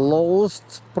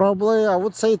lowest probably I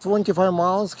would say 25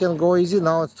 miles can go easy.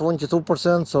 Now it's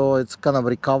 22%, so it's kind of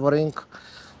recovering.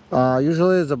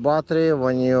 Usually the battery,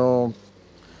 when you,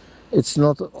 it's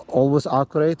not always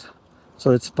accurate,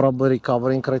 so it's probably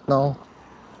recovering right now.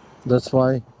 That's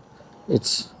why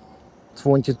it's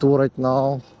 22 right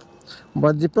now,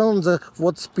 but depends on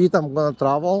what speed I'm gonna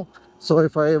travel. So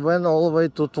if I went all the way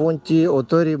to 20 or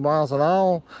 30 miles an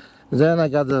hour, then I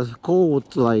got the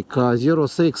code like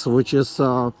 06, which is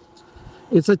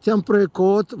it's a temporary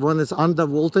code when it's under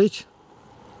voltage.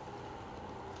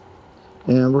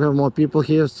 And we have more people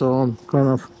here, so kind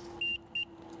of,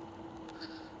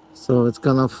 so it's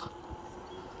kind of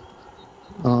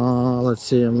let's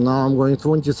see, now I'm going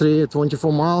 23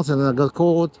 24 miles and I got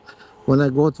code. When I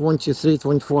go 23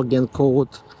 24 again code,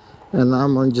 and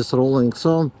I'm just rolling.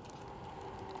 So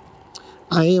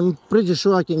I am pretty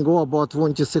sure I can go about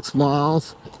 26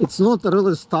 miles. It's not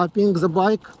really stopping the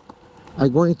bike.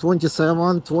 I'm going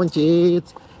 27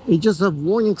 28. It's just a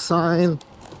warning sign,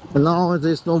 and now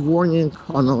there's no warning.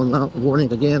 Oh no, not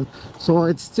warning again. So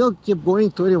it still keep going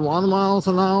 31 miles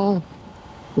an hour.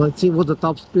 Let's see what the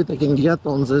top speed I can get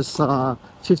on this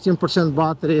 15%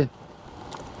 battery.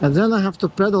 And then I have to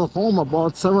pedal home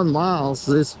about 7 miles.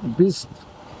 This beast,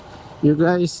 you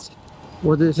guys,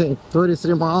 what do you think?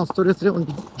 33 miles, 33 on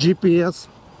GPS.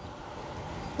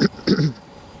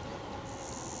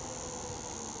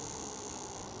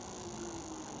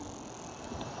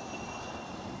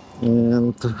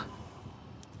 And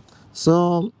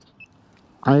so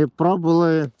I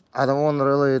don't want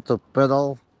really to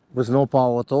pedal with no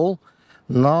power at all.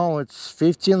 Now it's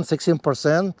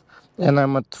 15-16% and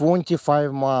I'm at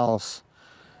 25 miles.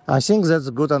 I think that's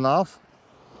good enough,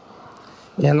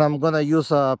 and I'm gonna use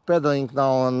pedaling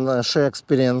now on share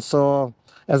experience. So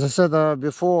as I said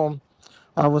before,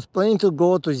 I was planning to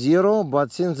go to 0,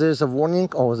 but since there's a warning,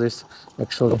 oh, this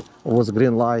actually was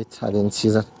green light, I didn't see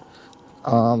that.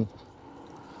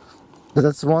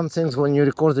 That's one thing, when you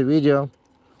record the video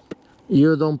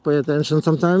you don't pay attention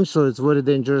sometimes, so it's very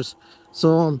dangerous.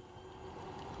 So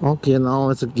okay, now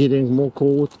it's getting more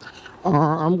cold.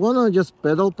 I'm gonna just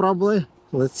pedal probably.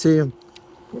 Let's see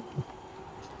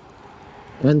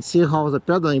and see how the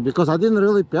pedaling, because I didn't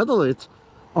really pedal it.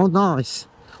 Oh, nice.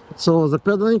 So the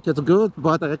pedaling is good,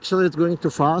 but actually it's going too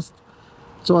fast.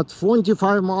 So at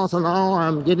 25 miles an hour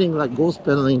I'm getting like ghost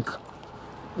pedaling,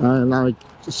 and I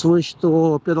switch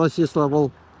to pedal assist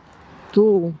level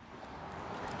 2.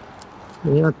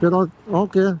 Yeah, pedal.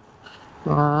 Okay.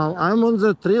 I'm on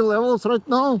the 3 levels right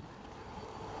now,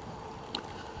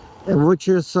 which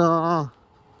is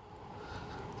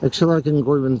actually I can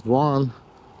go even 1.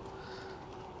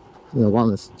 No,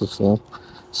 1 is too slow.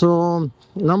 So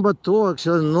number 2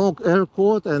 actually no air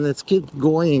code, and it's keep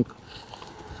going.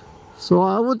 So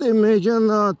I would imagine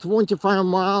 25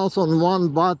 miles on one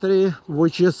battery,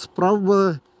 which is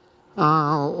probably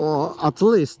at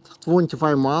least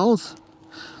 25 miles.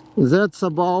 That's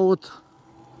about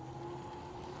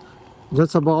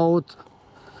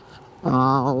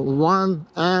 1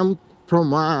 amp per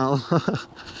mile.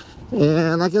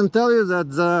 And I can tell you that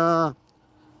the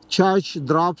charge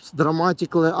drops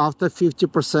dramatically after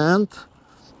 50%,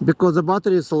 because the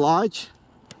battery is large.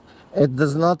 It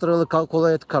does not really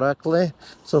calculate correctly.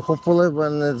 So hopefully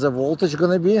when the voltage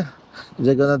gonna be,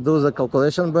 they're gonna do the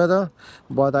calculation better.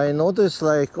 But I noticed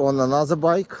like on another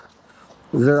bike,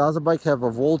 the other bike have a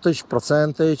voltage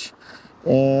percentage,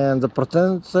 and the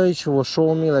percentage was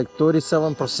showing me like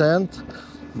 37%,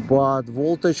 but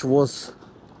voltage was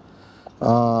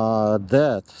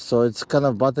dead. So it's kind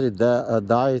of battery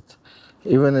died,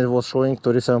 even it was showing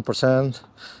 37%.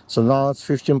 So now it's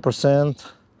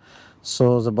 15%.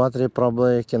 So the battery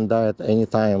probably can die at any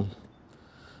time.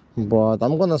 But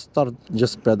I'm gonna start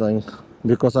just pedaling,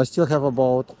 because I still have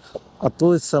about at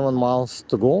least 7 miles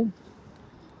to go.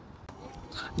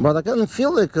 But I can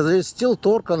feel it because there's still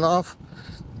torque enough.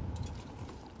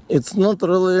 It's not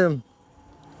really,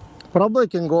 probably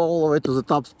can go all the way to the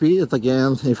top speed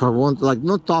again if I want, like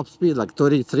not top speed, like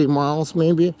 33 miles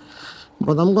maybe.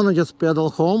 But I'm gonna just pedal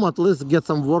home, at least get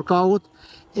some workout.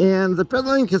 And the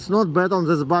pedaling is not bad on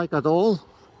this bike at all.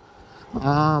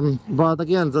 But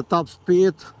again, the top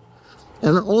speed,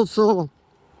 and also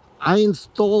I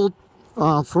installed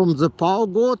from the power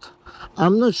goat.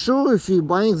 I'm not sure if you're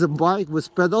buying the bike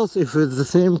with pedals, if it's the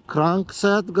same crank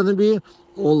set gonna be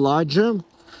or larger.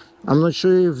 I'm not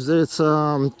sure if there's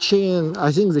chain.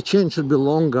 I think the chain should be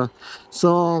longer.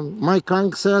 So my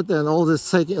crank set and all this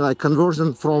setting, like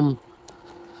conversion from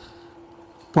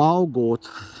power goat,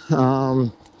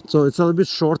 so it's a little bit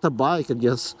shorter bike, I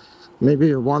guess,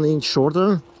 maybe 1 inch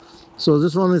shorter. So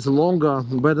this one is longer,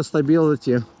 better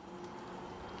stability.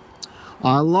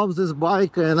 I love this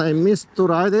bike and I missed to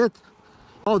ride it.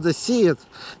 Oh, the seat,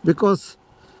 because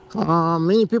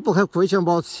many people have question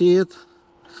about seat.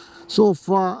 So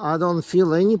far, I don't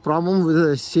feel any problem with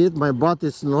the seat. My butt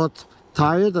is not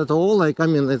tired at all. Like, I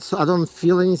mean, I don't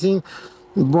feel anything.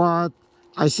 But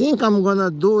I think I'm gonna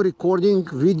do recording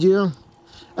video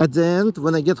at the end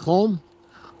when I get home.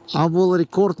 I will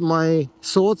record my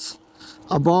thoughts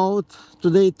about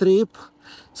today trip.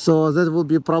 So that will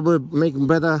be probably make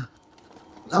better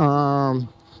um,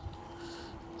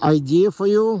 idea for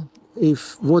you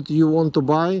if what you want to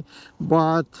buy.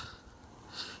 But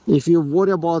if you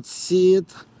worry about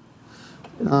seat,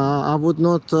 I would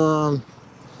not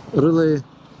really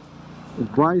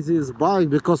buy this bike,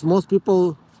 because most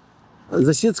people,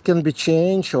 the seats can be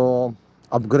changed or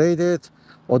upgraded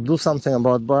or do something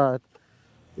about, but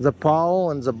the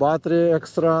power and the battery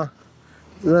extra,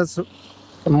 that's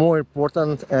more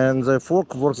important. And the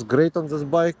fork works great on this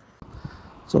bike,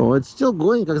 so it's still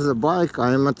going as a bike.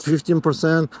 I'm at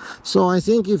 15%, so I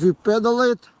think if you pedal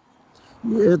it,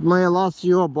 it may last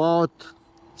you about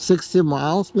 60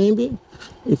 miles maybe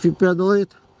if you pedal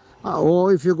it.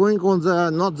 Or if you're going on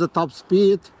the not the top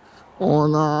speed,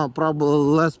 on probably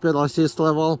less pedal assist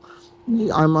level.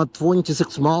 I'm at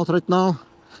 26 miles right now,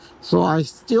 so I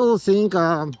still think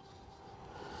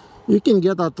you can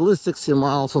get at least 60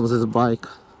 miles on this bike,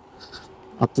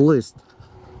 at least,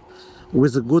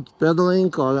 with a good pedaling.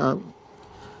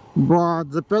 But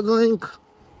the pedaling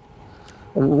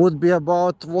would be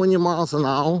about 20 miles an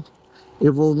hour.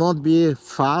 It will not be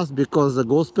fast because the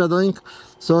ghost pedaling.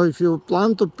 So if you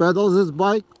plan to pedal this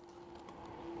bike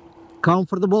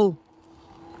comfortable,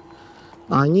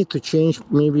 I need to change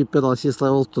maybe pedal assist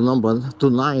level to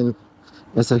 9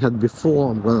 as I had before.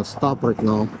 I'm gonna stop right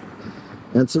now.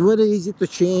 And it's very easy to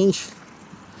change.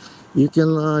 You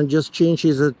can just change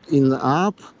it in the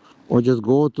app, or just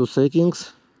go to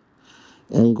settings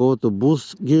and go to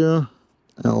boost gear.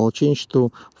 I'll change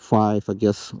to 5, I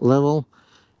guess, level.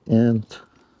 And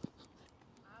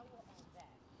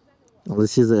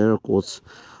this is the air codes.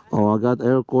 Oh, I got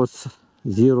air codes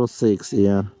 06,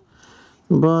 yeah.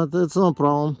 But it's no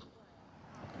problem.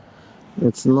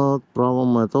 It's not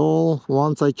problem at all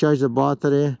once I charge the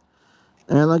battery.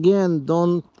 And again,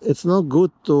 it's not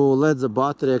good to let the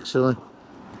battery actually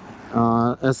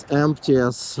as empty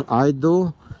as I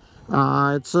do.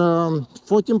 It's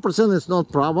 14% is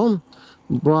not problem,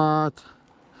 but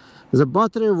the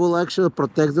battery will actually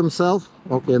protect themselves.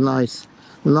 Okay, nice.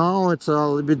 Now it's a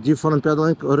little bit different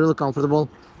pedaling, really comfortable.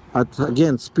 At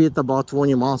again, speed about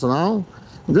 20 miles an hour.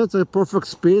 That's a perfect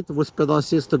speed with pedal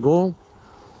assist to go.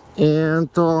 And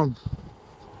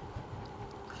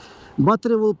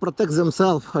battery will protect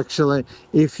themselves actually.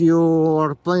 If you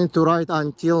are planning to ride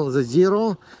until the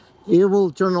 0, it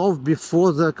will turn off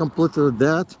before the completely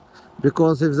dead,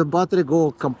 because if the battery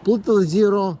go completely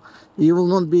 0, you will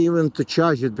not be even to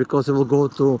charge it, because it will go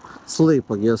to sleep,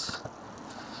 I guess.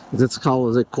 That's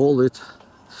how they call it.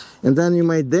 And then you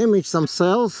might damage some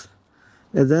cells,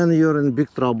 and then you're in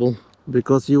big trouble,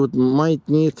 because you might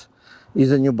need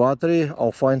either new battery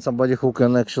or find somebody who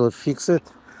can actually fix it.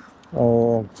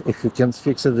 Or if you can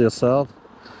fix it yourself,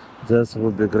 that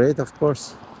would be great, of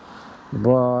course.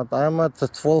 But I'm at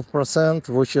 12%,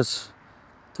 which is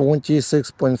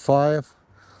 26.5,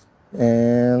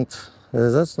 and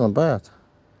that's not bad.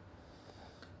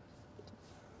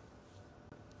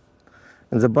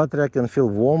 And the battery I can feel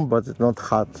warm, but it's not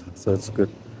hot, so it's good.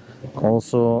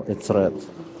 Also, it's red.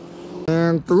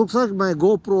 And it looks like my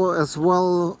GoPro as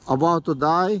well about to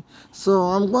die, so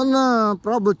I'm gonna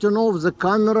probably turn off the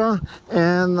camera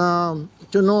and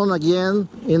turn on again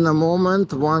in a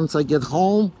moment once I get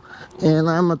home. And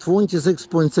I'm at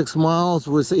 26.6 miles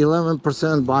with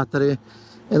 11% battery,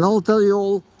 and I'll tell you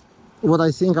all what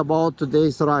I think about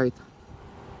today's ride,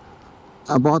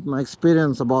 about my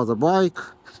experience about the bike,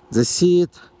 the seat,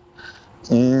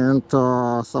 and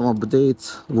some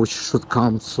updates which should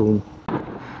come soon.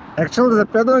 Actually, the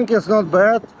pedaling is not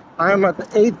bad. I'm at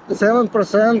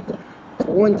 7%,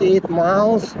 28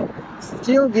 miles.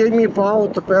 Still give me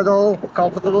power to pedal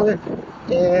comfortably.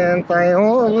 And I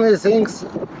only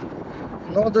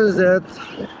notice that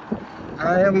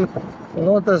I am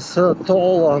not as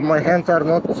tall, my hands are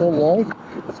not so long.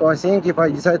 So I think if I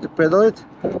decide to pedal it,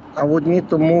 I would need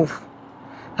to move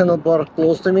handlebar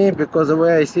close to me, because the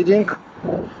way I'm sitting,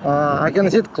 I can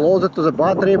sit closer to the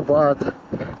battery, but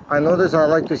I notice I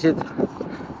like to sit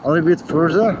a little bit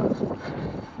further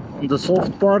on the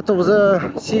soft part of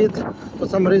the seat. For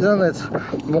some reason it's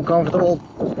more comfortable.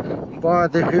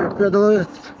 But if you pedal it,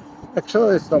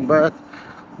 actually it's not bad.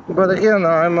 But again,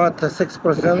 I'm at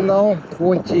 6% now,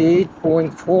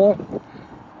 28.4.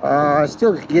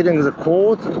 Still getting the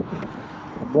code,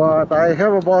 but I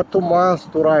have about 2 miles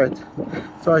to ride,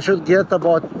 so I should get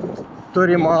about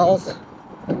 30 miles.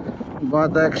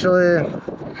 But actually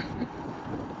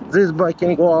this bike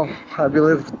can go, I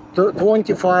believe,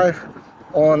 25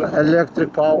 on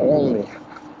electric power only,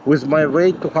 with my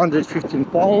weight 215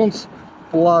 pounds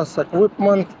plus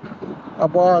equipment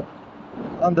about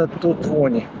under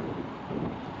 220.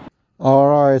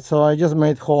 Alright, so I just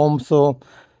made home. So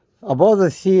about the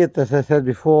seat, as I said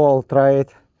before, I'll try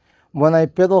it. When I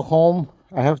pedal home,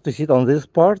 I have to sit on this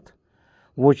part,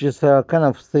 which is kind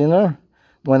of thinner.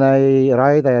 When I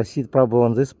ride, I sit probably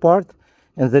on this part.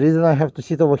 And the reason I have to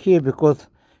sit over here, because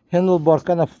handlebar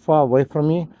kind of far away from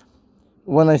me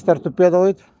when I start to pedal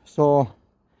it. So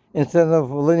instead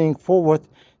of leaning forward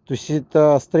to sit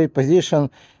straight position,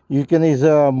 you can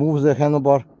either move the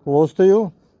handlebar close to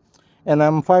you. And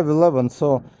I'm 5'11",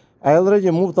 so I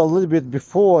already moved a little bit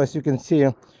before, as you can see,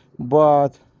 but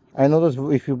I noticed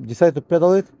if you decide to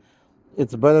pedal it,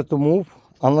 it's better to move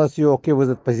unless you're okay with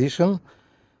that position.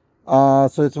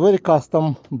 So it's very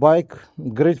custom bike,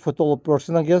 great for taller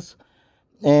person, I guess.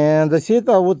 And the seat,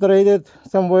 I would rate it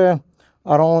somewhere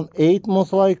around 8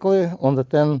 most likely on the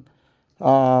 10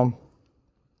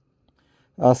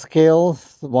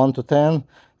 scales, 1 to 10.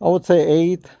 I would say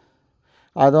 8.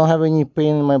 I don't have any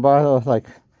pain in my butt, like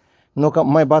no,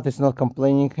 my butt is not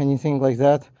complaining, anything like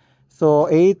that. So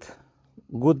 8,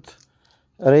 good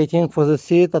rating for the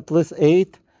seat, at least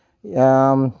 8.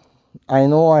 I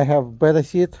know I have better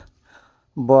seat,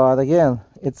 but again,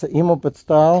 it's an e-moped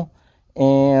style,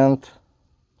 and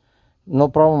no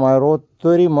problem. I rode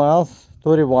 30 miles,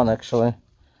 31 actually.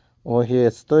 Over here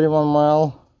it's 31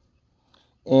 mile,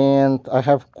 and I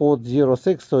have code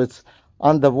 06, so it's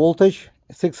under voltage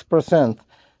 6%.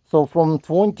 So from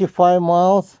 25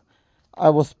 miles I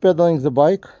was pedaling the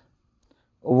bike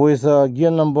with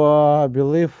gear number, I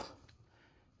believe,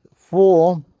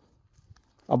 4,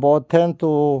 about 10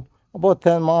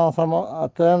 miles,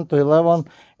 10 to 11,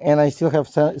 and I still have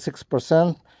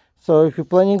 6%. So if you're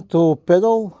planning to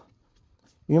pedal,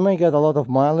 you may get a lot of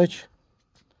mileage,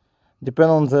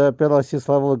 depending on the pedal assist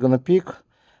level you're gonna pick.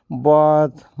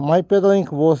 But my pedaling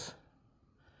was,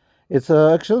 it's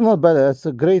actually not bad. It's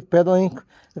a great pedaling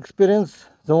experience.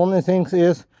 The only thing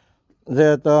is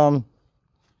that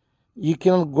you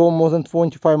cannot go more than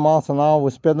 25 miles an hour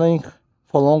with pedaling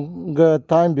for longer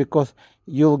time, because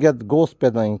you'll get ghost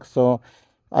pedaling. So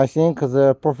I think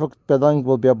the perfect pedaling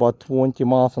will be about 20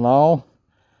 miles an hour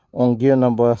on gear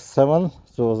number 7,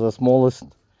 so the smallest,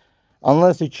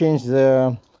 unless you change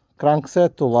the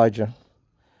crankset to larger.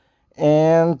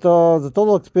 And the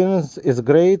total experience is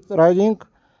great riding.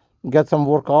 Get some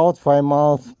workout, 5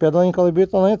 miles pedaling a little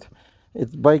bit on it.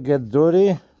 Its bike get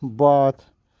dirty, but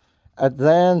at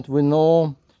the end we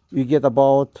know you get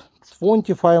about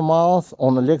 25 miles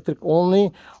on electric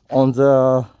only on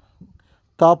the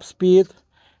top speed.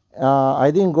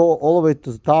 I didn't go all the way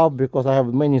to the top because I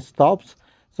have many stops,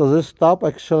 so this stop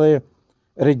actually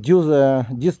reduce the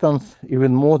distance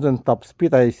even more than top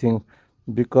speed, I think,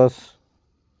 because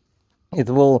it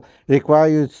will require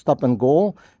you to stop and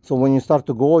go. So when you start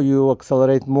to go, you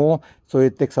accelerate more, so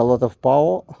it takes a lot of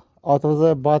power out of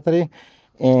the battery.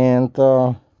 And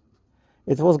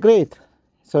it was great.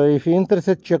 So if you're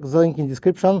interested, check the link in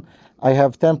description. I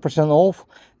have 10% off.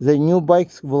 The new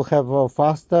bikes will have a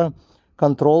faster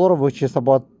controller, which is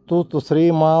about 2 to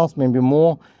 3 miles, maybe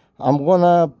more. I'm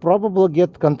gonna probably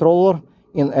get controller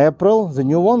in April, the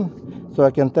new one, so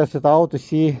I can test it out to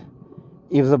see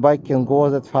if the bike can go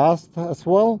that fast as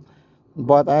well.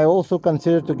 But I also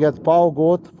consider to get power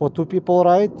goat for 2 people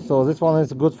ride. So this one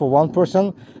is good for 1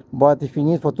 person, but if you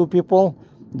need for 2 people,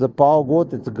 the power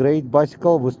goat, it's a great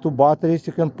bicycle with 2 batteries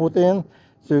you can put in,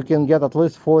 so you can get at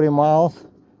least 40 miles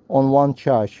on 1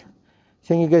 charge.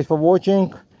 Thank you guys for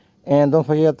watching, and don't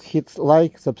forget, hit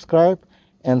like, subscribe,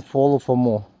 and follow for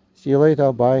more. See you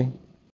later. Bye.